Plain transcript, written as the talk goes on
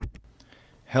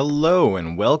Hello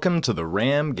and welcome to the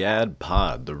RamGad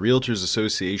Pod, the Realtors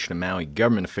Association of Maui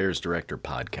Government Affairs Director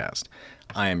podcast.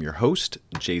 I am your host,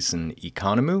 Jason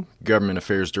Economou, Government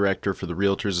Affairs Director for the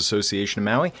Realtors Association of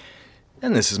Maui,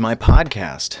 and this is my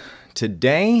podcast.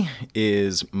 Today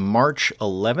is March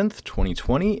 11th,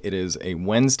 2020. It is a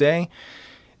Wednesday,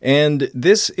 and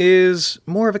this is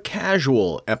more of a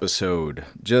casual episode,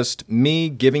 just me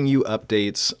giving you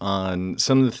updates on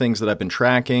some of the things that I've been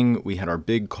tracking. We had our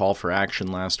big call for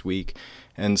action last week,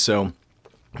 and so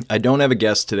I don't have a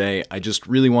guest today. I just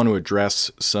really want to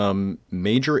address some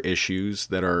major issues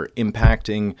that are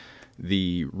impacting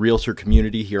the realtor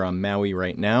community here on Maui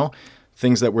right now,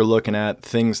 things that we're looking at,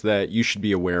 things that you should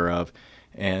be aware of,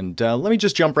 and let me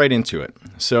just jump right into it.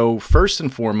 So first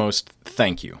and foremost,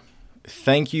 thank you.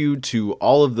 Thank you to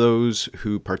all of those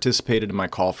who participated in my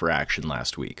call for action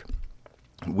last week.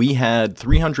 We had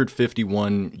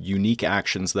 351 unique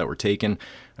actions that were taken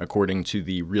according to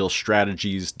the Real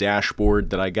Strategies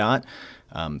dashboard that I got,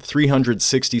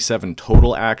 367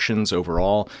 total actions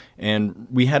overall, and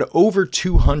we had over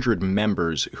 200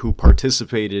 members who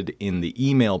participated in the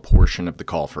email portion of the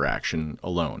call for action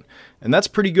alone. And that's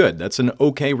pretty good. That's an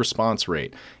okay response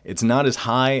rate. It's not as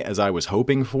high as I was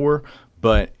hoping for,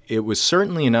 but it was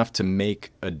certainly enough to make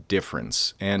a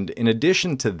difference. And in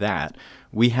addition to that,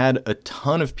 we had a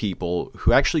ton of people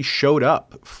who actually showed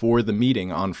up for the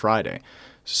meeting on Friday.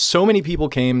 So many people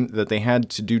came that they had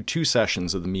to do 2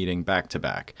 sessions of the meeting back to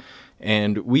back.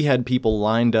 And we had people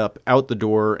lined up out the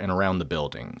door and around the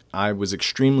building. I was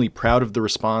extremely proud of the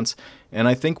response, and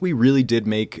I think we really did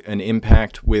make an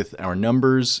impact with our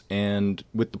numbers and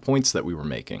with the points that we were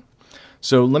making.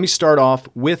 So let me start off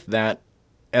with that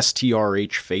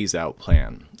STRH phase-out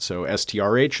plan. So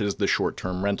STRH is the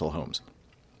short-term rental homes.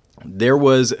 There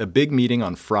was a big meeting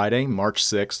on Friday, March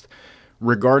 6th,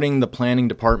 regarding the planning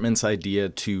department's idea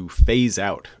to phase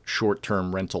out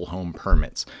short-term rental home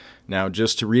permits. Now,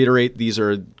 just to reiterate, these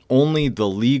are only the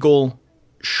legal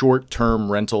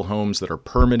short-term rental homes that are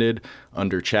permitted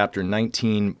under Chapter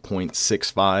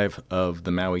 19.65 of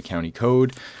the Maui County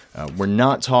Code. We're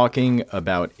not talking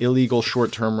about illegal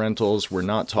short-term rentals. We're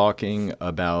not talking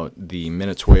about the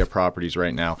Minatoya properties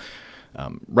right now.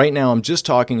 Right now, I'm just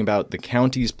talking about the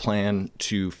county's plan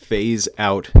to phase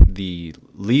out the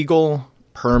legal,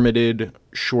 permitted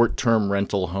short-term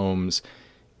rental homes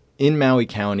in Maui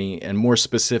County, and more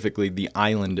specifically, the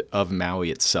island of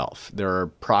Maui itself. There are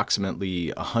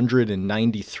approximately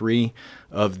 193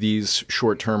 of these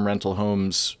short-term rental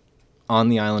homes on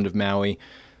the island of Maui.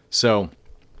 So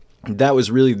that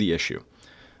was really the issue.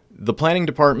 The planning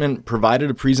department provided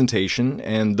a presentation,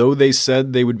 and though they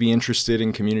said they would be interested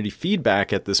in community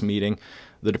feedback at this meeting,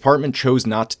 the department chose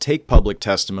not to take public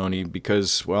testimony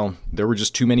because, well, there were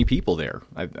just too many people there.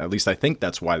 At least I think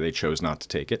that's why they chose not to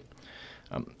take it.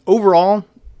 Overall,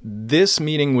 this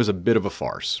meeting was a bit of a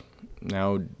farce.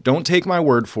 Now, don't take my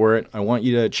word for it. I want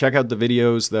you to check out the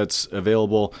videos that's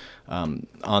available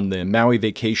on the Maui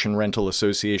Vacation Rental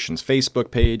Association's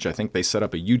Facebook page. I think they set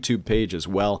up a YouTube page as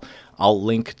well. I'll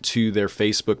link to their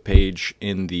Facebook page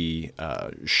in the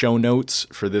show notes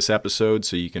for this episode,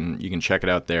 so you can check it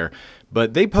out there.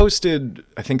 But they posted,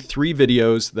 I think, 3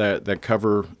 videos that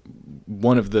cover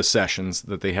one of the sessions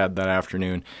that they had that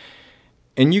afternoon.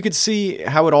 And you could see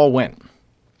how it all went.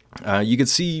 You could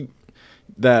see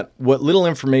that what little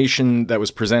information that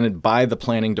was presented by the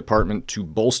planning department to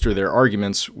bolster their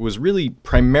arguments was really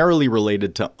primarily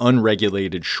related to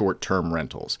unregulated short-term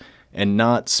rentals and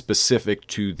not specific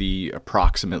to the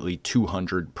approximately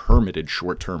 200 permitted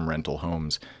short-term rental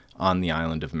homes on the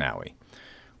island of Maui.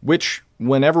 Which,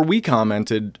 whenever we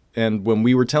commented and when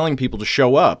we were telling people to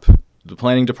show up, the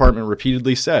planning department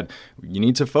repeatedly said, you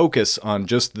need to focus on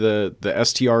just the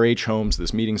STRH homes.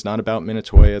 This meeting's not about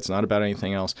Minatoya. It's not about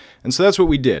anything else. And so that's what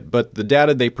we did. But the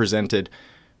data they presented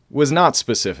was not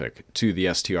specific to the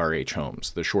STRH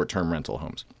homes, the short-term rental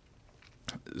homes.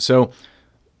 So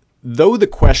though the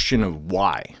question of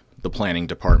why the planning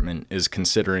department is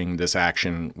considering this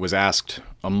action was asked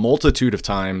a multitude of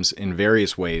times in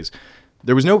various ways,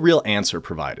 there was no real answer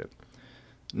provided.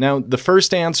 Now, the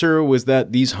first answer was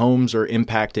that these homes are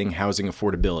impacting housing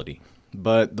affordability,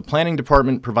 but the planning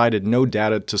department provided no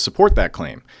data to support that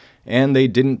claim, and they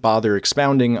didn't bother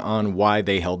expounding on why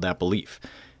they held that belief.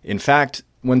 In fact,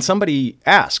 when somebody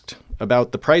asked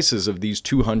about the prices of these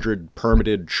 200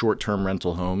 permitted short-term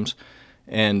rental homes,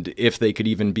 and if they could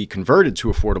even be converted to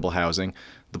affordable housing,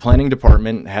 the planning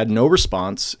department had no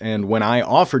response, and when I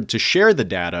offered to share the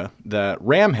data that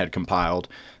RAM had compiled,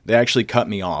 they actually cut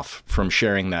me off from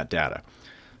sharing that data.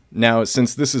 Now,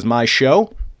 since this is my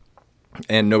show,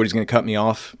 and nobody's going to cut me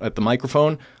off at the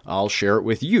microphone, I'll share it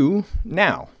with you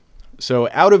now. So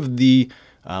out of the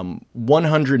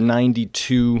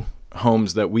 192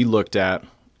 homes that we looked at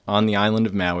on the island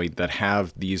of Maui that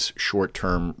have these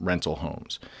short-term rental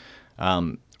homes,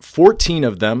 14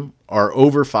 of them are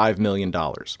over $5 million.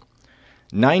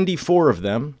 94 of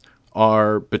them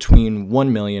are between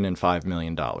 $1 million and $5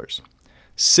 million.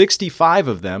 65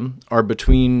 of them are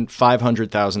between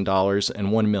 $500,000 and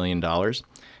 $1 million,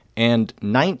 and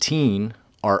 19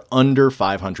 are under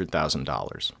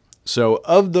 $500,000. So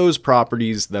of those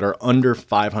properties that are under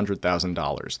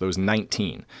 $500,000, those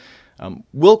 19,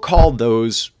 we'll call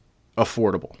those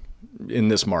affordable in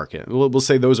this market. We'll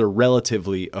say those are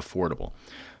relatively affordable.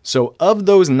 So of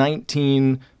those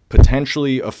 19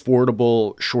 potentially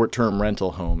affordable short-term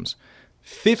rental homes,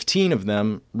 15 of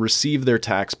them receive their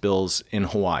tax bills in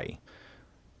Hawaii,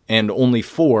 and only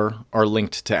 4 are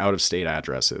linked to out-of-state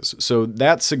addresses. So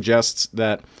that suggests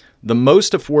that the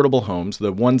most affordable homes,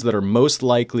 the ones that are most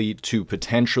likely to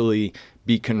potentially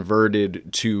be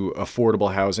converted to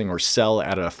affordable housing or sell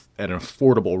at an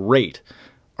affordable rate,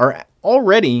 are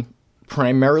already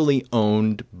primarily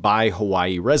owned by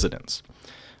Hawaii residents.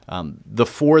 The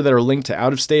 4 that are linked to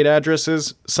out-of-state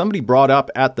addresses, somebody brought up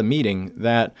at the meeting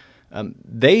that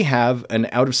they have an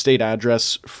out-of-state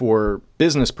address for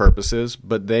business purposes,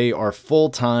 but they are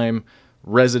full-time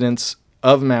residents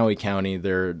of Maui County.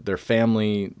 Their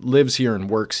family lives here and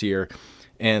works here,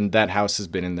 and that house has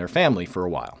been in their family for a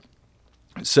while.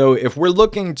 So if we're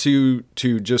looking to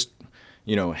just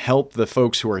help the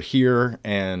folks who are here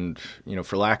and,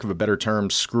 for lack of a better term,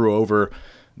 screw over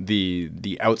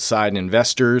the outside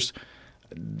investors,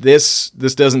 this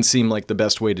doesn't seem like the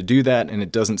best way to do that, and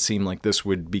it doesn't seem like this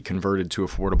would be converted to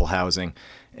affordable housing.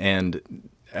 And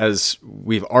as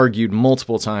we've argued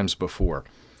multiple times before,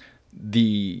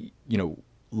 the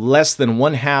less than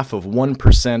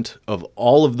 0.5% of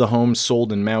all of the homes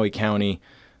sold in Maui County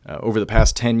over the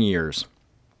past 10 years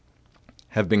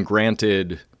have been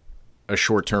granted a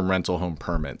short-term rental home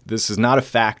permit. This is not a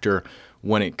factor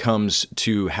when it comes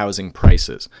to housing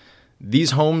prices.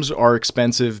 These homes are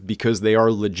expensive because they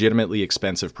are legitimately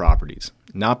expensive properties,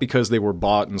 not because they were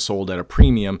bought and sold at a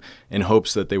premium in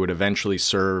hopes that they would eventually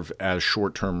serve as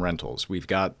short-term rentals. We've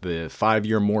got the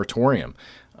 5-year moratorium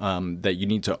that you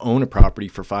need to own a property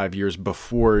for 5 years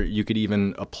before you could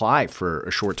even apply for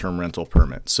a short-term rental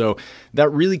permit. So that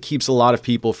really keeps a lot of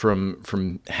people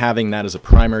from having that as a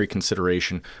primary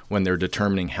consideration when they're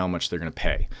determining how much they're going to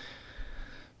pay.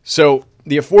 So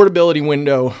the affordability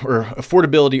window or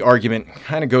affordability argument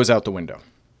kind of goes out the window.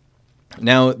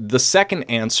 Now, the second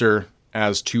answer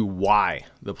as to why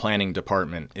the planning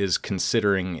department is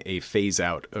considering a phase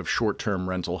out of short-term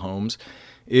rental homes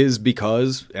is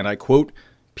because, and I quote,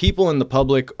 people in the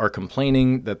public are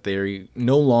complaining that they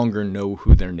no longer know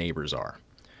who their neighbors are.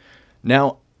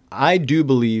 Now, I do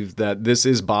believe that this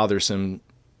is bothersome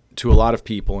to a lot of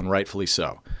people, and rightfully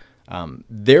so.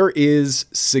 There is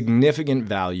significant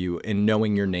value in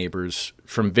knowing your neighbors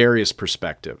from various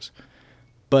perspectives.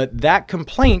 But that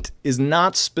complaint is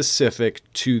not specific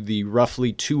to the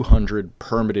roughly 200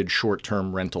 permitted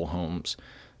short-term rental homes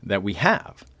that we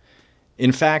have.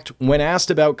 In fact, when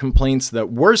asked about complaints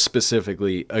that were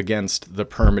specifically against the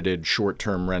permitted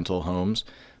short-term rental homes,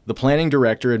 the planning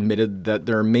director admitted that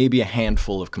there may be a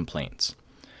handful of complaints.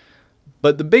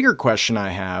 But the bigger question I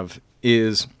have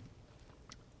is,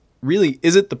 really,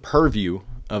 is it the purview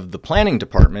of the planning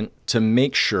department to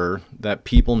make sure that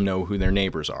people know who their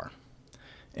neighbors are?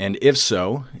 And if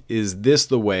so, is this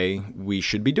the way we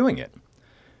should be doing it?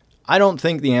 I don't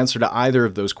think the answer to either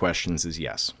of those questions is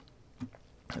yes.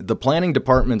 The planning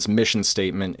department's mission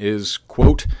statement is,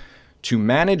 quote, to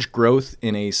manage growth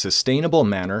in a sustainable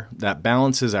manner that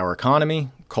balances our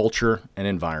economy, culture, and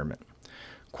environment.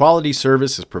 Quality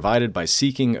service is provided by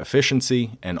seeking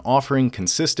efficiency and offering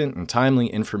consistent and timely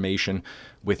information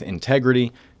with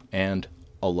integrity and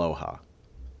aloha.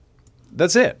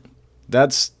 That's it.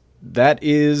 That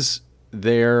is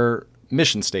their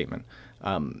mission statement.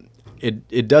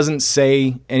 It doesn't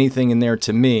say anything in there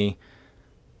to me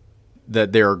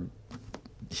that they're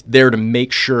there to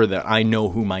make sure that I know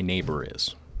who my neighbor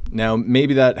is. Now,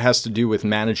 maybe that has to do with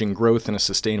managing growth in a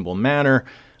sustainable manner.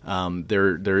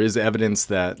 There is evidence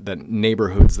that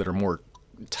neighborhoods that are more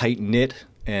tight-knit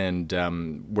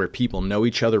and where people know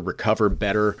each other recover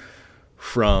better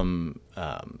from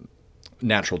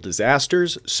natural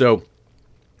disasters. So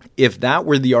if that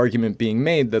were the argument being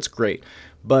made, that's great.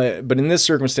 But in this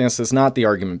circumstance, that's not the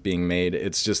argument being made.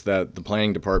 It's just that the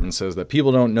planning department says that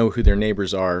people don't know who their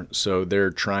neighbors are, so they're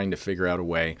trying to figure out a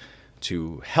way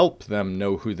to help them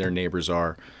know who their neighbors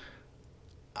are.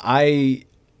 I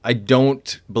I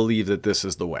don't believe that this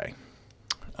is the way.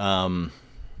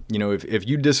 If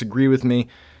you disagree with me,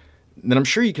 then I'm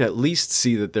sure you could at least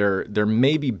see that there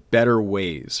may be better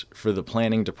ways for the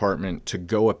planning department to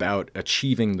go about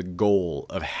achieving the goal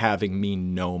of having me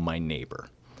know my neighbor.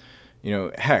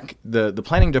 Heck, the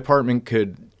planning department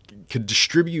could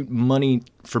distribute money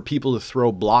for people to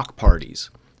throw block parties.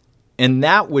 And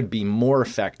that would be more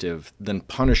effective than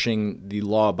punishing the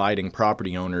law-abiding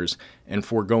property owners and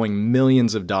foregoing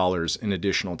millions of dollars in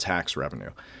additional tax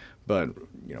revenue. But,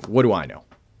 what do I know?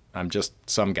 I'm just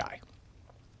some guy.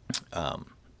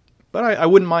 But I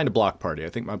wouldn't mind a block party. I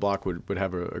think my block would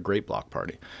have a great block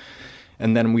party.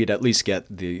 And then we'd at least get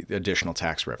the additional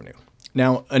tax revenue.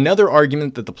 Now, another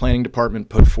argument that the planning department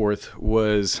put forth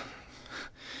was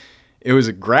it was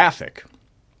a graphic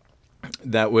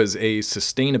that was a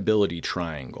sustainability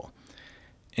triangle.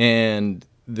 And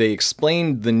they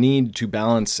explained the need to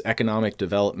balance economic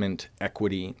development,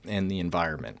 equity, and the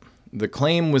environment. The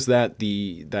claim was that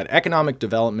that economic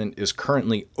development is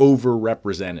currently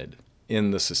overrepresented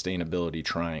in the sustainability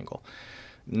triangle.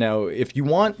 Now, if you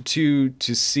want to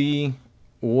see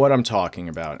what I'm talking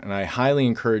about, and I highly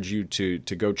encourage you to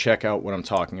go check out what I'm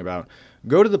talking about,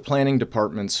 go to the planning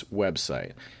department's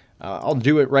website. I'll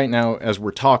do it right now as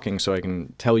we're talking so I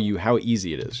can tell you how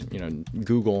easy it is.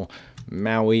 Google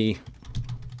Maui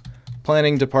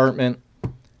Planning Department.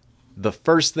 The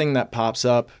first thing that pops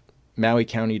up,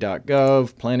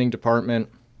 mauicounty.gov, Planning Department.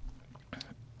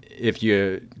 If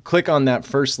you click on that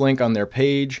first link on their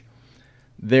page,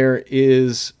 there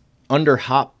is under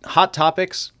hot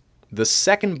topics, the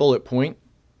second bullet point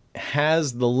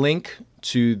has the link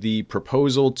to the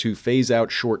proposal to phase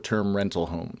out short-term rental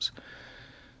homes.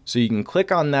 So you can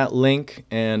click on that link,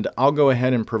 and I'll go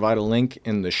ahead and provide a link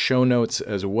in the show notes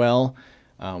as well.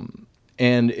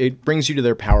 And it brings you to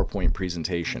their PowerPoint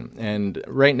presentation. And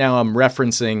right now I'm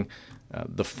referencing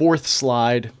the fourth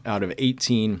slide out of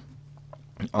 18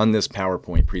 on this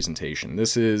PowerPoint presentation.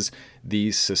 This is the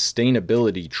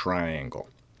sustainability triangle.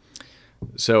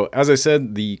 So as I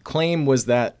said, the claim was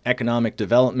that economic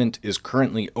development is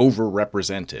currently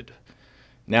overrepresented.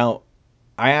 Now,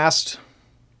 I asked,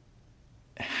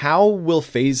 how will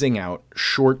phasing out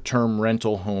short-term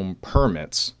rental home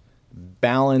permits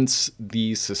balance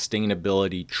the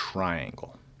sustainability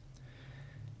triangle?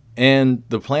 And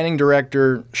the planning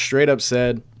director straight up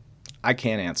said, I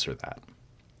can't answer that.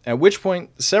 At which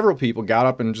point, several people got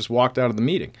up and just walked out of the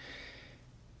meeting.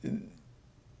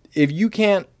 If you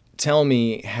can't tell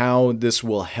me how this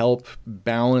will help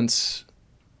balance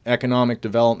economic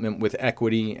development with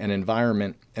equity and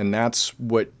environment, and that's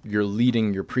what you're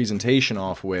leading your presentation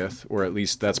off with, or at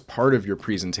least that's part of your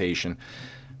presentation,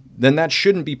 then that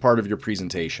shouldn't be part of your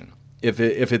presentation. If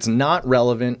it's not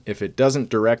relevant, if it doesn't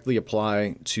directly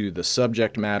apply to the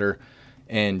subject matter,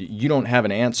 and you don't have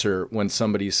an answer when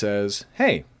somebody says,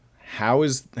 hey, how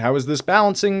is this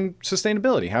balancing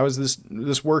sustainability? How is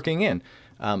this working in?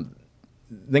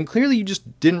 Then clearly you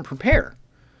just didn't prepare.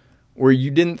 Or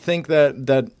you didn't think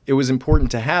that it was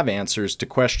important to have answers to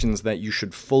questions that you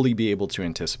should fully be able to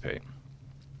anticipate.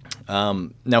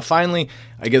 Now, finally,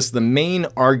 I guess the main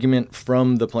argument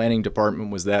from the planning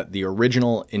department was that the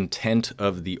original intent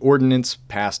of the ordinance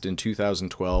passed in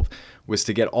 2012 was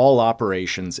to get all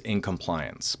operations in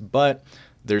compliance. But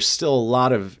there's still a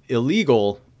lot of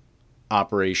illegal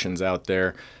operations out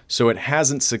there, so it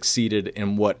hasn't succeeded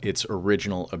in what its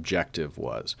original objective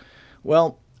was.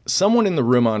 Well, someone in the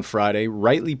room on Friday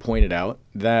rightly pointed out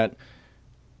that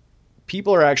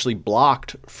people are actually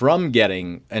blocked from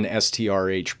getting an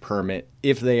STRH permit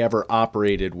if they ever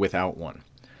operated without one.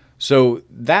 So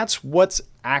that's what's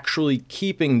actually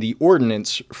keeping the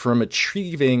ordinance from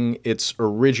achieving its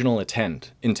original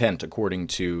intent according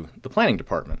to the planning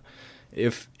department.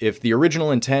 If the original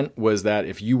intent was that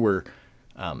if you were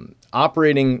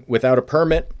operating without a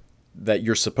permit, that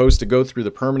you're supposed to go through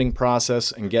the permitting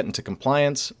process and get into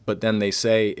compliance, but then they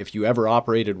say if you ever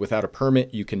operated without a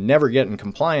permit, you can never get in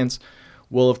compliance.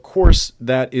 Well, of course,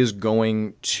 that is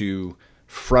going to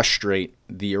frustrate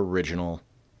the original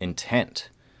intent.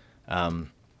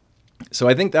 So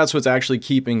I think that's what's actually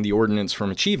keeping the ordinance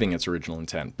from achieving its original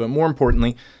intent. But more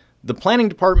importantly, the planning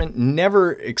department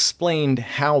never explained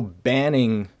how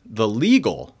banning the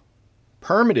legal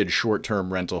permitted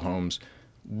short-term rental homes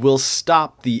will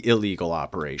stop the illegal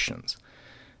operations.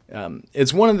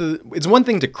 It's one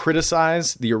thing to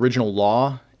criticize the original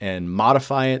law and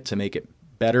modify it to make it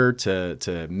better,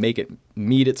 to make it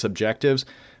meet its objectives,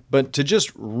 but to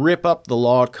just rip up the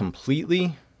law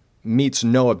completely meets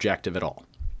no objective at all.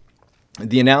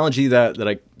 The analogy that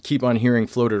I keep on hearing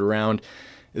floated around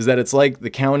is that it's like the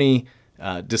county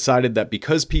decided that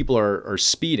because people are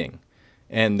speeding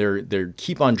and they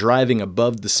keep on driving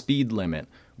above the speed limit,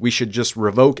 we should just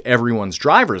revoke everyone's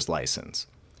driver's license.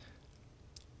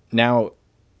 Now,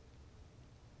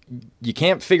 you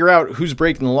can't figure out who's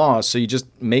breaking the law, so you just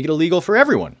make it illegal for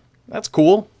everyone. That's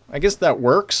cool. I guess that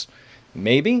works.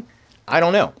 Maybe. I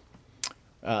don't know.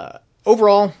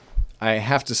 Overall, I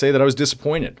have to say that I was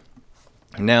disappointed.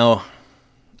 Now,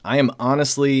 I am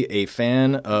honestly a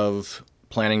fan of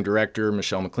Planning Director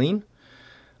Michelle McLean.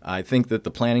 I think that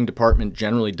the planning department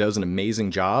generally does an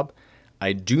amazing job.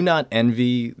 I do not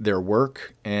envy their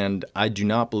work, and I do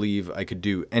not believe I could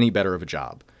do any better of a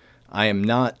job. I am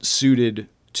not suited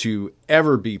to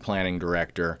ever be planning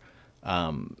director,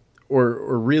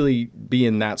 or really be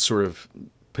in that sort of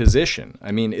position.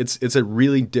 I mean, it's a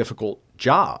really difficult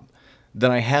job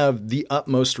that I have the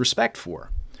utmost respect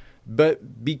for.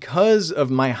 But because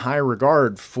of my high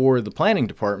regard for the planning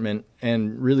department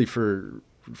and really for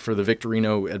the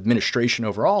Victorino administration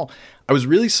overall, I was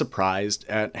really surprised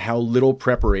at how little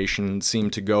preparation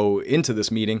seemed to go into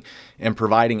this meeting and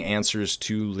providing answers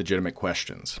to legitimate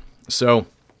questions. So,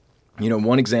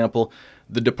 one example,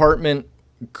 the department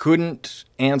couldn't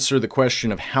answer the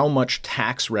question of how much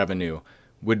tax revenue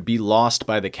would be lost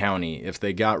by the county if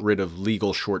they got rid of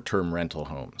legal short-term rental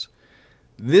homes.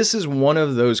 This is one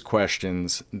of those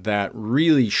questions that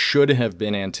really should have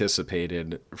been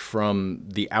anticipated from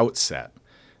the outset.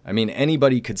 I mean,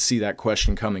 anybody could see that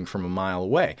question coming from a mile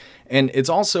away. And it's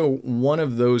also one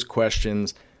of those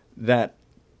questions that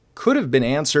could have been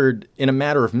answered in a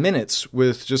matter of minutes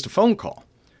with just a phone call.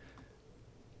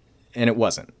 And it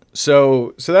wasn't.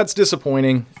 So that's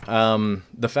disappointing.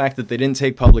 The fact that they didn't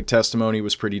take public testimony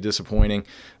was pretty disappointing,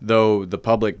 though the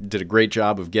public did a great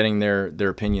job of getting their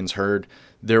opinions heard.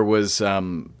 There was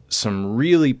some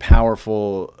really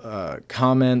powerful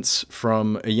comments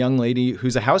from a young lady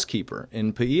who's a housekeeper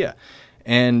in Paia.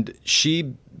 And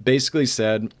she basically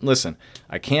said, listen,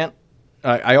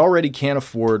 I already can't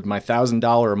afford my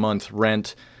 $1,000 a month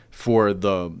rent for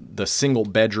the single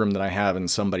bedroom that I have in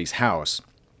somebody's house.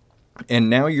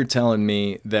 And now you're telling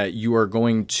me that you are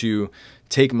going to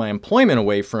take my employment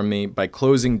away from me by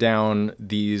closing down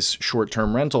these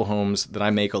short-term rental homes that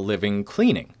I make a living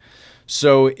cleaning.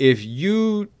 So if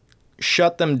you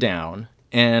shut them down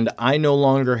and I no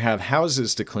longer have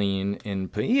houses to clean in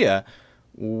Paia,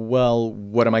 well,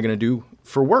 what am I going to do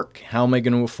for work? How am I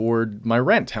going to afford my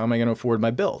rent? How am I going to afford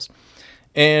my bills?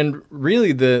 And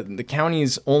really the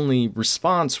county's only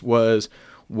response was,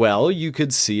 well, you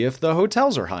could see if the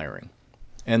hotels are hiring.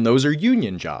 And those are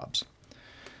union jobs.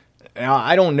 Now,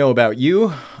 I don't know about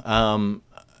you,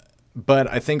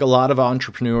 but I think a lot of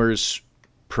entrepreneurs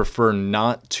prefer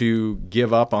not to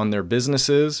give up on their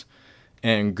businesses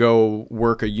and go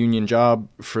work a union job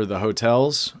for the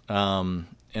hotels. And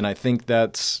I think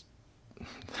that's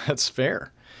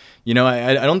fair.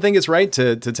 I don't think it's right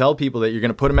to tell people that you're going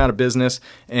to put them out of business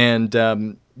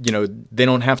and, they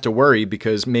don't have to worry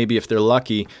because maybe if they're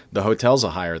lucky, the hotels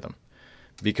will hire them.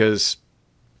 Because,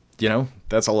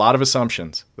 that's a lot of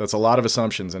assumptions. That's a lot of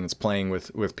assumptions, and it's playing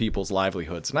with people's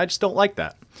livelihoods. And I just don't like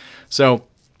that. So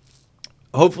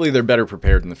hopefully they're better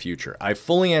prepared in the future. I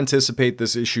fully anticipate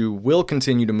this issue will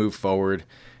continue to move forward,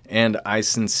 and I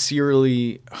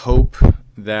sincerely hope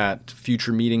that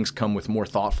future meetings come with more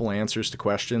thoughtful answers to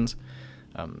questions.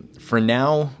 For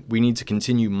now, we need to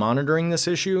continue monitoring this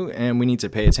issue, and we need to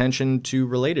pay attention to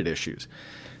related issues.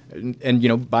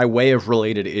 And by way of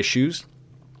related issues,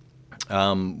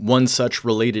 one such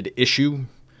related issue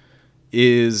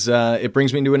is it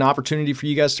brings me to an opportunity for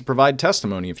you guys to provide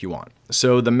testimony if you want.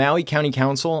 So the Maui County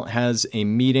Council has a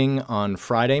meeting on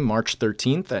Friday, March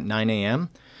 13th at 9 a.m.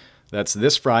 That's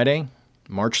this Friday,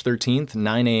 March 13th,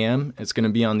 9 a.m. It's going to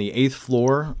be on the 8th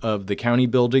floor of the county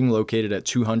building located at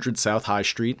 200 South High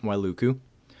Street in Wailuku.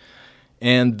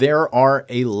 And there are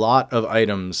a lot of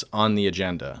items on the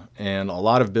agenda and a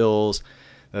lot of bills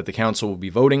that the council will be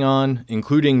voting on,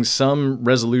 including some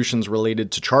resolutions related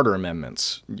to charter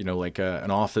amendments, like an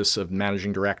office of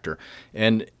managing director.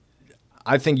 And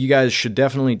I think you guys should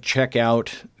definitely check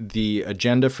out the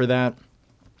agenda for that.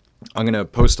 I'm going to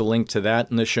post a link to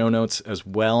that in the show notes as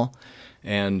well,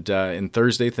 and in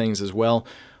Thursday things as well.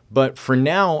 But for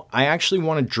now, I actually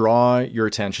want to draw your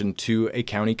attention to a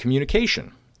county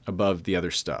communication above the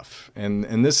other stuff.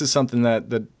 And this is something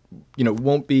that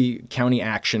won't be county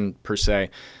action per se.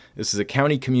 This is a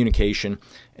county communication,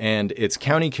 and it's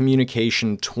County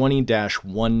Communication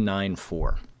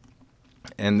 20-194.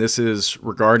 And this is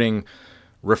regarding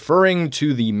referring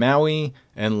to the Maui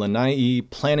and Lanai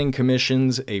Planning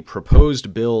Commissions a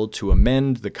proposed bill to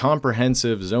amend the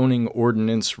comprehensive zoning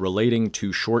ordinance relating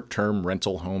to short-term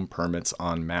rental home permits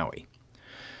on Maui.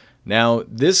 Now,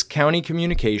 this county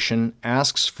communication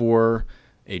asks for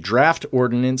a draft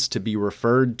ordinance to be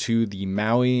referred to the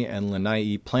Maui and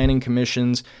Lanai Planning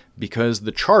Commissions because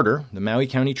the charter, the Maui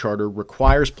County Charter,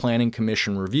 requires Planning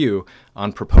Commission review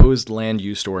on proposed land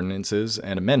use ordinances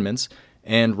and amendments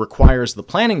and requires the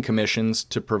Planning Commissions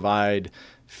to provide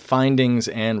findings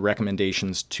and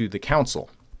recommendations to the Council.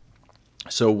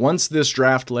 So once this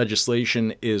draft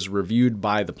legislation is reviewed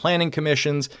by the Planning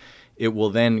Commissions, it will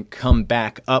then come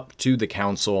back up to the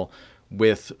Council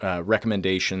with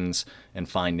recommendations and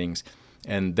findings,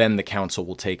 and then the Council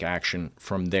will take action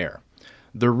from there.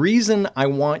 The reason I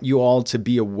want you all to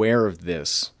be aware of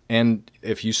this, and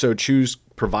if you so choose,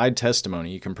 provide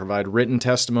testimony. You can provide written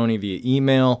testimony via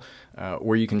email,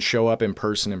 or you can show up in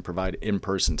person and provide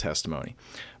in-person testimony.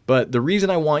 But the reason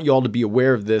I want you all to be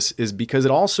aware of this is because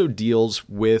it also deals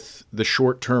with the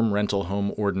short-term rental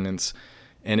home ordinance,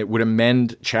 and it would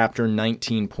amend Chapter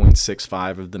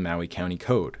 19.65 of the Maui County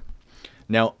Code.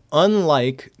 Now,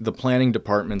 unlike the planning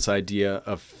department's idea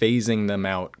of phasing them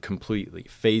out completely,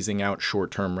 phasing out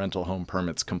short-term rental home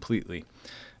permits completely,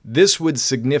 this would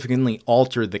significantly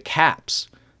alter the caps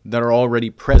that are already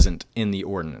present in the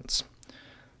ordinance.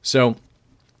 So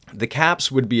the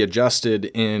caps would be adjusted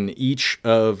in each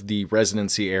of the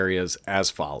residency areas as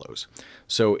follows.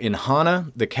 So in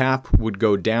Hana, the cap would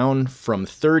go down from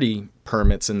 30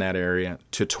 permits in that area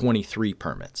to 23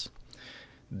 permits.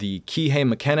 The Kihei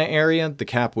Makena area, the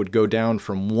cap would go down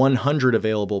from 100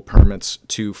 available permits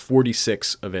to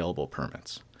 46 available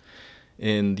permits.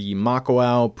 In the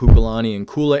Makawao, Pukalani, and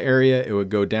Kula area, it would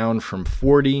go down from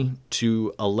 40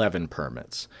 to 11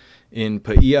 permits. In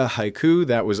Paia Haiku,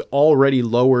 that was already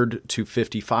lowered to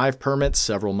 55 permits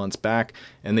several months back,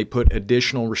 and they put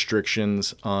additional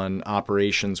restrictions on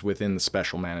operations within the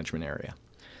special management area.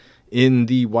 In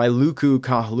the Wailuku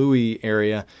Kahului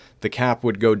area, the cap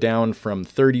would go down from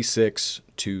 36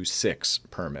 to 6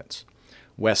 permits.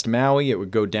 West Maui, it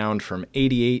would go down from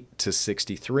 88 to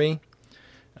 63.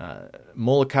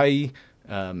 Molokai,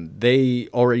 they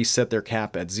already set their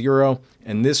cap at 0,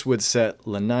 and this would set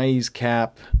Lanai's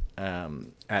cap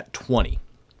at 20.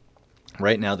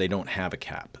 Right now, they don't have a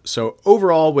cap. So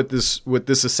overall, what this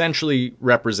essentially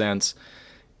represents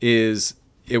is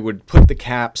it would put the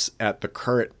caps at the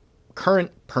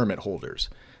current permit holders,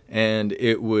 and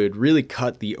it would really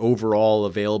cut the overall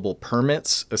available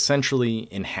permits essentially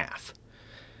in half.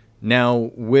 Now,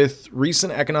 with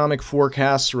recent economic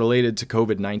forecasts related to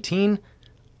COVID-19,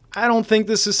 I don't think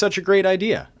this is such a great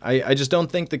idea. I just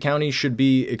don't think the county should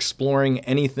be exploring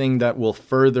anything that will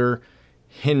further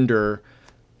hinder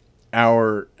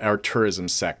our tourism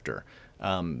sector.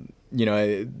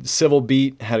 Civil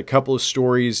Beat had a couple of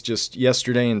stories just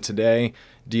yesterday and today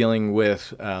dealing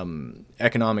with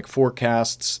economic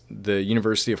forecasts. The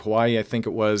University of Hawaii, I think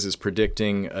it was, is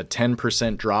predicting a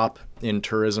 10% drop in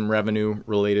tourism revenue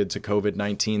related to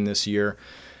COVID-19 this year.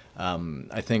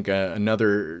 I think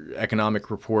another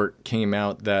economic report came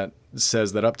out that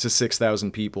says that up to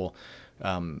 6,000 people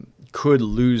could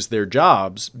lose their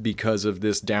jobs because of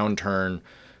this downturn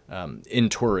in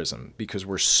tourism, because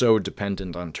we're so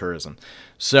dependent on tourism.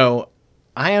 So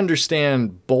I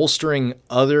understand bolstering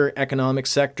other economic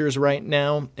sectors right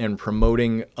now and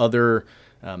promoting other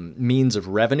means of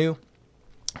revenue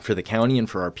for the county and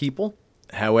for our people.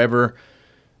 However,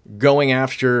 going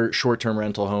after short-term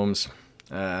rental homes,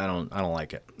 I don't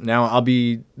like it. Now, I'll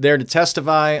be there to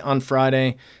testify on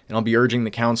Friday, and I'll be urging the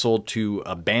council to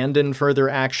abandon further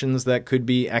actions that could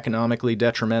be economically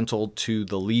detrimental to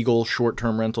the legal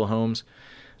short-term rental homes.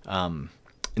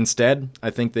 Instead, I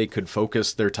think they could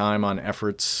focus their time and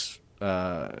efforts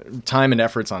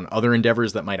on other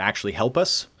endeavors that might actually help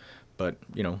us. But,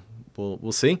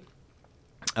 we'll see.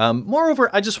 Moreover,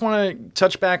 I just want to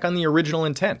touch back on the original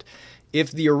intent. If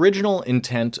the original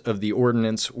intent of the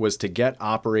ordinance was to get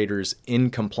operators in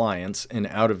compliance and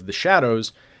out of the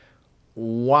shadows,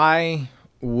 why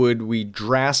would we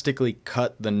drastically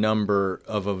cut the number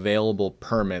of available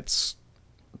permits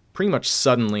pretty much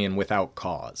suddenly and without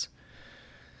cause?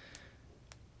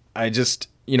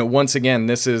 Once again,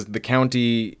 this is the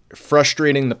county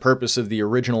frustrating the purpose of the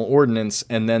original ordinance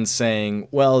and then saying,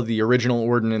 well, the original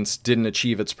ordinance didn't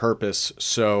achieve its purpose,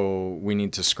 so we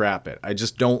need to scrap it. I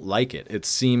just don't like it. It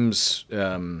seems,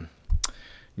 the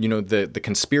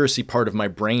conspiracy part of my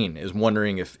brain is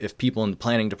wondering if people in the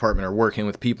planning department are working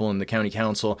with people in the county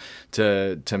council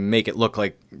to make it look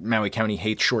like Maui County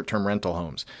hates short-term rental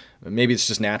homes. Maybe it's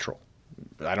just natural.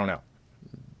 I don't know.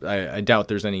 I doubt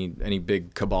there's any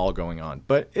big cabal going on.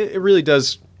 But it really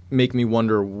does make me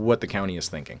wonder what the county is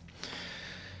thinking.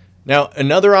 Now,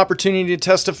 another opportunity to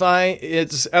testify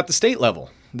is at the state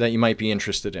level that you might be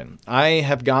interested in. I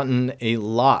have gotten a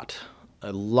lot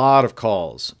of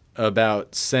calls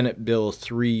about Senate Bill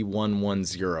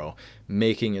 3110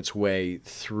 making its way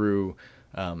through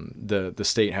the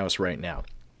State House right now.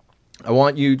 I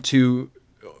want you to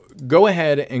go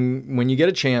ahead and, when you get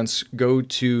a chance, go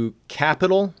to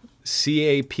Capitol,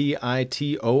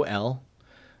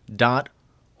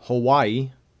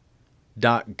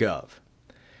 CAPITOL.hawaii.gov.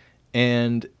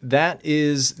 And that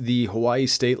is the Hawaii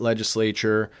State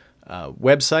Legislature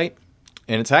website,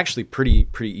 and it's actually pretty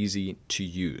easy to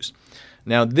use.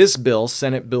 Now, this bill,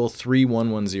 Senate Bill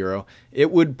 3110,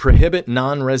 it would prohibit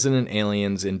non-resident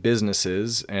aliens in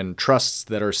businesses and trusts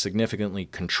that are significantly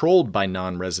controlled by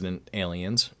non-resident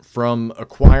aliens from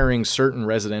acquiring certain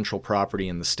residential property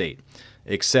in the state,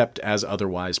 except as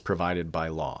otherwise provided by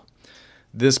law.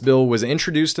 This bill was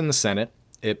introduced in the Senate.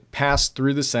 It passed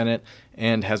through the Senate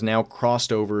and has now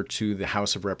crossed over to the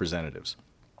House of Representatives.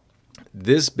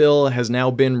 This bill has now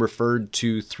been referred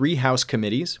to 3 House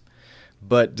committees,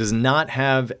 but does not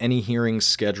have any hearings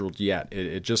scheduled yet.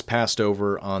 It just passed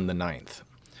over on the 9th.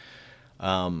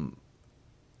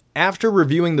 After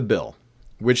reviewing the bill,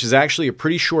 which is actually a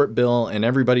pretty short bill, and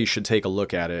everybody should take a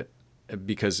look at it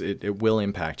because it will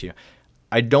impact you,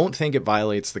 I don't think it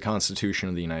violates the Constitution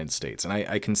of the United States. And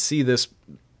I can see this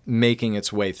making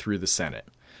its way through the Senate.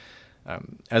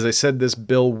 As I said, this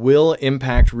bill will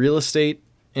impact real estate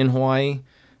in Hawaii.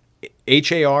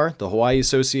 HAR, the Hawaii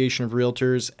Association of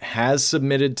Realtors, has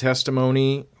submitted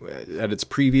testimony at its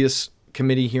previous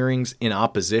committee hearings in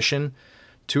opposition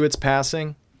to its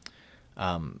passing.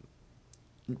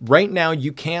 Right now,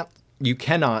 you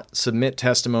cannot submit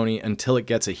testimony until it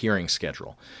gets a hearing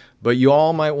schedule. But you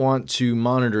all might want to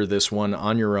monitor this one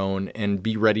on your own and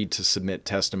be ready to submit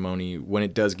testimony when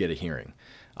it does get a hearing.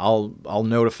 I'll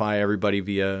notify everybody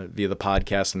via the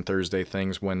podcast and Thursday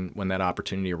things when that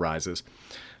opportunity arises.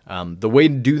 The way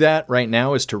to do that right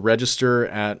now is to register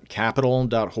at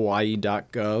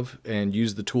capitol.hawaii.gov and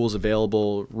use the tools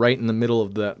available right in the middle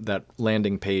of that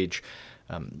landing page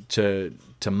to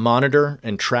monitor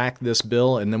and track this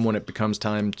bill. And then when it becomes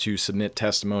time to submit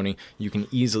testimony, you can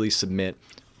easily submit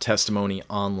testimony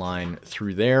online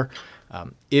through there.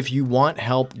 If you want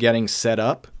help getting set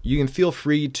up, you can feel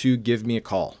free to give me a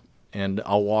call and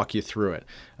I'll walk you through it.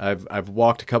 I've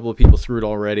walked a couple of people through it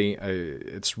already.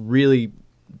 It's really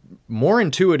more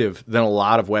intuitive than a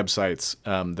lot of websites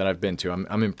that I've been to.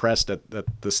 I'm impressed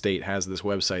that the state has this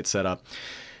website set up,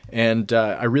 and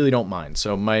I really don't mind.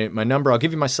 So my number, I'll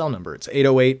give you my cell number. It's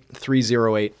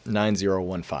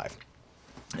 808-308-9015.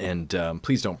 And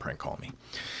please don't prank call me.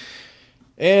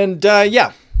 And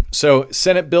so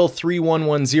Senate Bill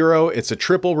 3110, it's a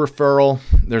triple referral.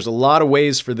 There's a lot of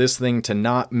ways for this thing to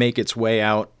not make its way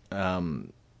out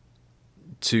to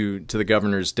the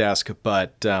governor's desk,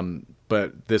 but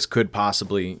this could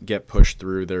possibly get pushed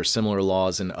through. There are similar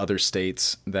laws in other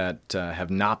states that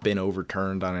have not been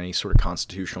overturned on any sort of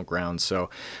constitutional grounds. So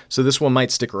this one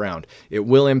might stick around. It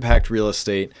will impact real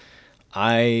estate.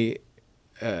 I'm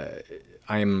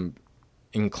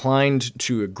inclined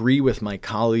to agree with my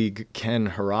colleague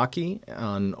Ken Haraki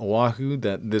on Oahu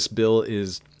that this bill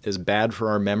is bad for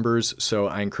our members. So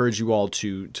I encourage you all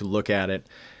to look at it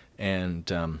and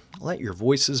let your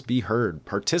voices be heard.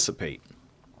 Participate.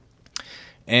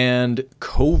 And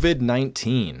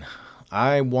COVID-19.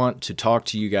 I want to talk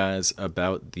to you guys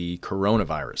about the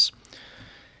coronavirus.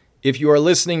 If you are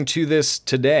listening to this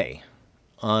today,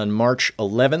 on March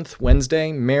 11th,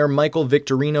 Wednesday, Mayor Michael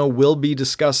Victorino will be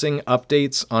discussing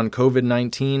updates on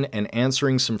COVID-19 and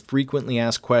answering some frequently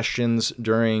asked questions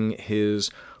during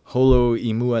his Holo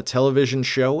Imua television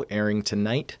show airing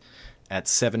tonight at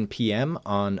 7 p.m.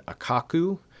 on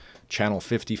Akaku, Channel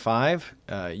 55.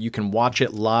 You can watch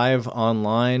it live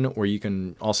online, or you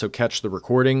can also catch the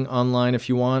recording online if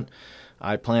you want.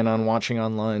 I plan on watching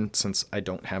online since I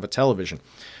don't have a television.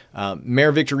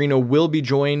 Mayor Victorino will be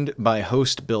joined by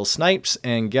host Bill Snipes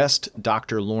and guest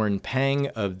Dr. Lauren Pang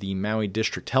of the Maui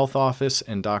District Health Office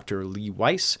and Dr. Lee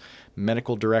Weiss,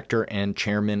 Medical Director and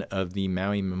Chairman of the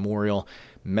Maui Memorial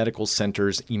Medical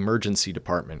Center's Emergency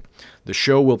Department. The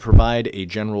show will provide a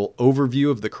general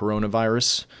overview of the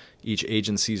coronavirus, each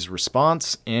agency's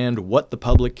response, and what the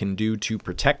public can do to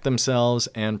protect themselves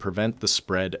and prevent the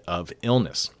spread of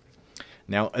illness.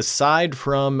 Now, aside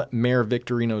from Mayor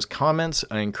Victorino's comments,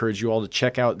 I encourage you all to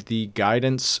check out the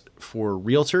guidance for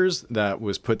realtors that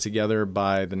was put together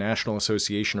by the National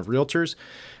Association of Realtors.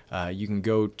 You can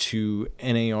go to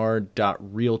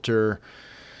nar.realtor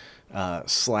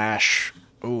slash,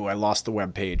 oh, I lost the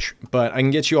web page, but I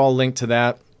can get you all linked to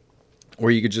that,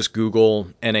 or you could just Google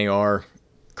NAR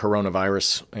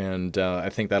coronavirus, and I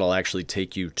think that'll actually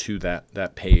take you to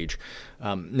that page.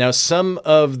 Now, some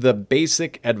of the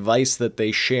basic advice that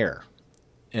they share,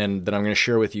 and that I'm going to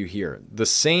share with you here. The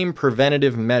same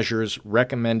preventative measures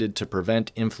recommended to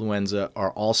prevent influenza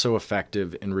are also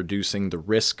effective in reducing the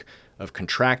risk of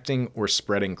contracting or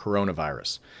spreading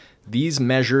coronavirus. These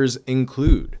measures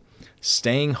include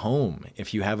staying home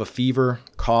if you have a fever,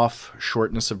 cough,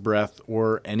 shortness of breath,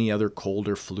 or any other cold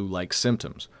or flu-like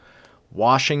symptoms.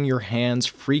 Washing your hands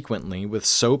frequently with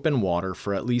soap and water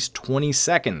for at least 20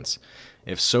 seconds.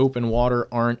 If soap and water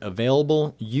aren't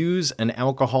available, use an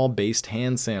alcohol-based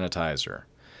hand sanitizer.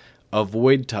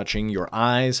 Avoid touching your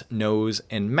eyes, nose,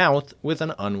 and mouth with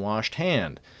an unwashed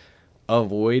hand.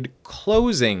 Avoid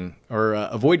close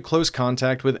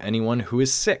contact with anyone who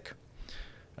is sick.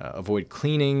 Avoid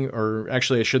cleaning, or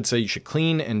actually I should say you should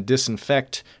clean and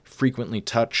disinfect frequently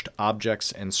touched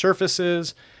objects and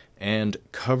surfaces, and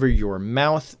cover your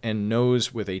mouth and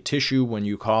nose with a tissue when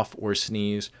you cough or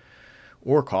sneeze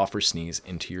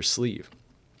into your sleeve.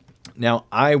 Now,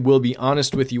 I will be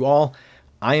honest with you all,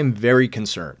 I am very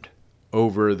concerned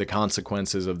over the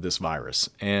consequences of this virus,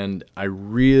 and I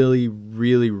really,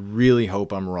 really, really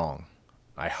hope I'm wrong.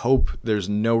 I hope there's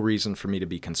no reason for me to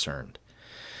be concerned.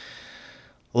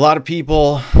 A lot of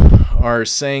people are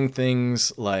saying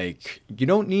things like, you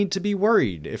don't need to be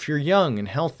worried if you're young and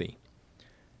healthy.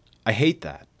 I hate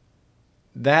that.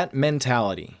 That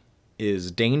mentality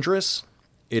is dangerous,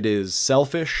 it is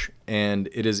selfish, and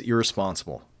it is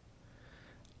irresponsible.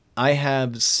 I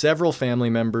have several family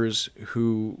members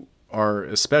who are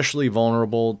especially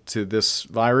vulnerable to this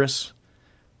virus,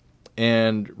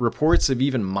 and reports of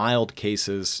even mild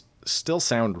cases still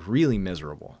sound really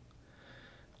miserable.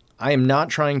 I am not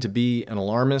trying to be an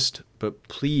alarmist, but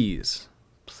please,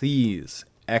 please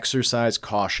exercise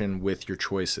caution with your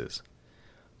choices.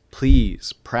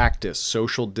 Please practice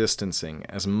social distancing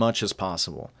as much as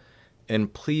possible,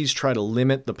 and please try to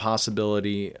limit the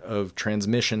possibility of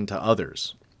transmission to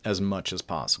others as much as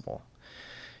possible.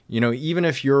 You know, even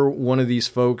if you're one of these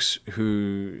folks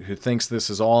who thinks this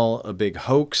is all a big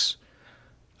hoax,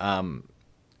 that's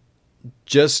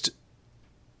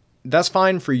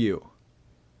fine for you.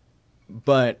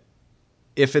 But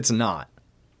if it's not,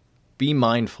 be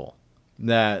mindful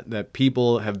that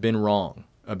people have been wrong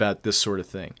about this sort of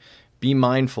thing. Be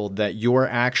mindful that your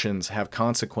actions have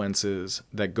consequences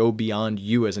that go beyond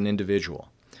you as an individual.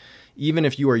 Even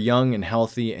if you are young and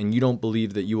healthy and you don't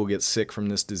believe that you will get sick from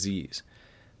this disease,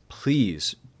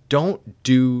 please don't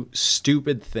do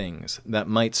stupid things that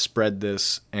might spread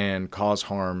this and cause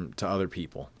harm to other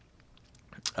people.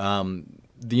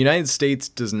 The United States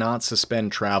does not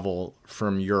suspend travel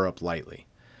from Europe lightly.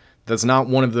 That's not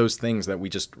one of those things that we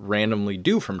just randomly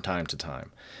do from time to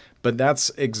time. But that's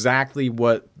exactly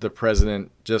what the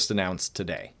president just announced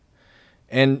today.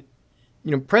 And,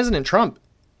 you know, President Trump,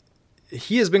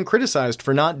 he has been criticized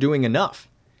for not doing enough.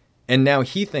 And now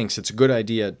he thinks it's a good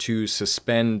idea to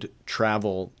suspend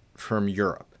travel from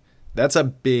Europe. That's a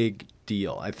big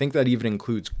deal. I think that even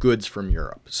includes goods from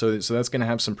Europe. So that's going to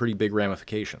have some pretty big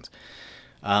ramifications.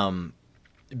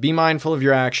 Be mindful of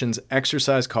your actions,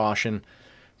 exercise caution.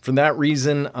 For that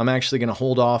reason, I'm actually going to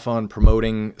hold off on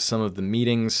promoting some of the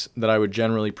meetings that I would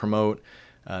generally promote.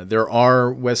 There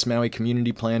are West Maui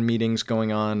Community Plan meetings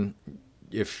going on.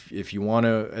 If you want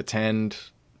to attend,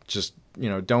 just, you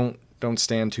know, don't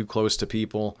stand too close to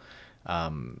people.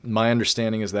 My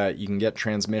understanding is that you can get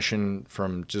transmission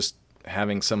from just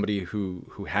having somebody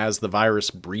who has the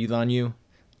virus breathe on you,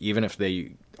 even if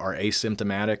they are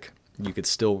asymptomatic. You could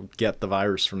still get the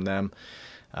virus from them.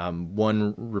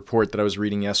 One report that I was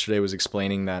reading yesterday was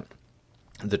explaining that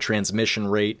the transmission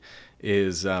rate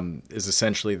is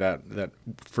essentially that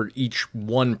for each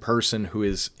one person who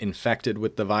is infected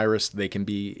with the virus, they can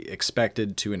be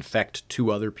expected to infect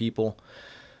 2 other people.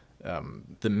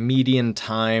 The median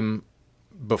time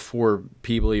before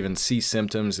people even see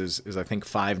symptoms is I think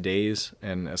 5 days,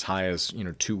 and as high as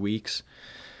 2 weeks.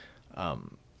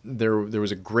 There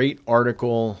was a great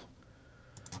article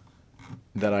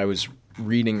that I was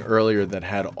reading earlier that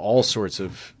had all sorts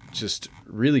of just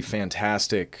really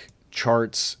fantastic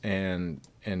charts and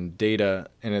data,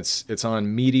 and it's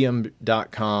on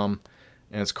medium.com,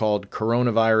 and it's called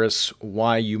Coronavirus: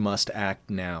 Why You Must Act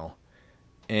Now.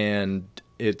 And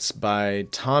it's by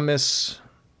Thomas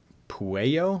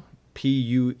Pueyo,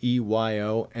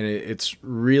 Pueyo, and it's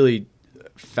really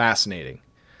fascinating.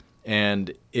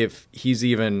 And if he's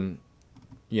even,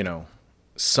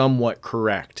 somewhat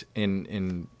correct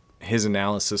in his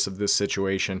analysis of this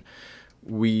situation,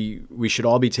 we should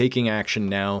all be taking action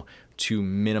now to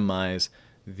minimize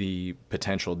the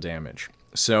potential damage.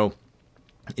 So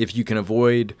if you can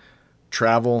avoid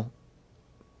travel,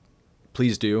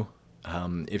 please do.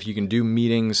 If you can do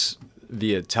meetings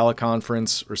via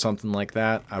teleconference or something like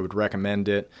that, I would recommend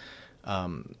it.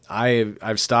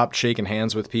 I've stopped shaking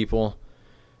hands with people.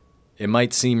 It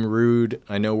might seem rude.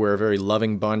 I know we're a very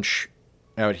loving bunch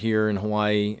out here in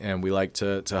Hawaii, and we like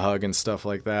to hug and stuff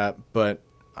like that, but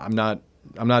I'm not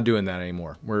doing that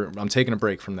anymore. I'm taking a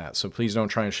break from that. So please don't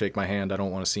try and shake my hand. I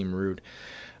don't want to seem rude.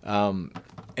 And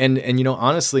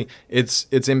honestly, it's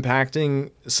impacting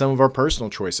some of our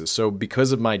personal choices. So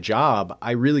because of my job,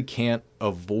 I really can't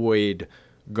avoid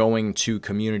going to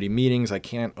community meetings. I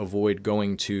can't avoid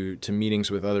going to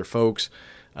meetings with other folks.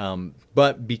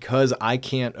 But because I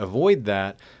can't avoid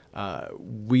that,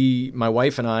 my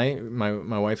wife and I,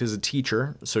 my wife is a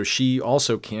teacher, so she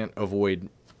also can't avoid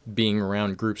being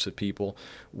around groups of people.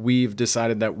 We've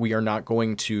decided that we are not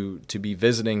going to be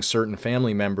visiting certain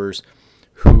family members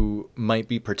who might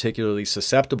be particularly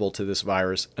susceptible to this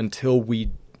virus until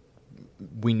we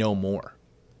know more,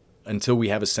 until we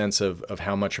have a sense of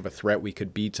how much of a threat we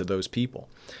could be to those people.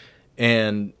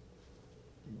 And,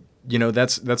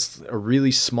 that's a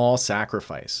really small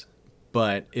sacrifice.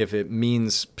 But if it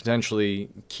means potentially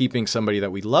keeping somebody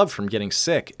that we love from getting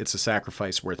sick, it's a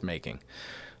sacrifice worth making.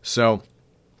 So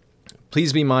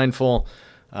please be mindful.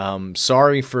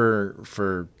 Sorry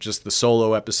for just the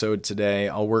solo episode today.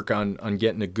 I'll work on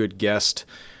getting a good guest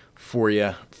for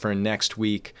you for next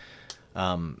week.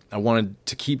 I wanted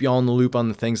to keep you all in the loop on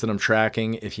the things that I'm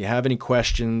tracking. If you have any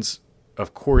questions,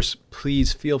 of course,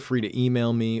 please feel free to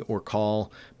email me or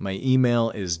call. My email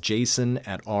is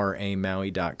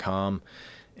jason@ramaui.com.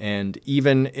 And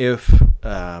even if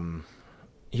I'm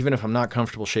not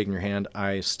comfortable shaking your hand,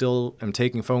 I still am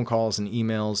taking phone calls and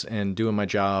emails and doing my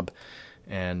job.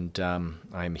 And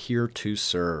I'm here to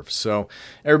serve. So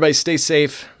everybody stay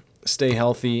safe, stay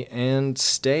healthy, and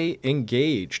stay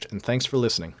engaged. And thanks for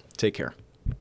listening. Take care.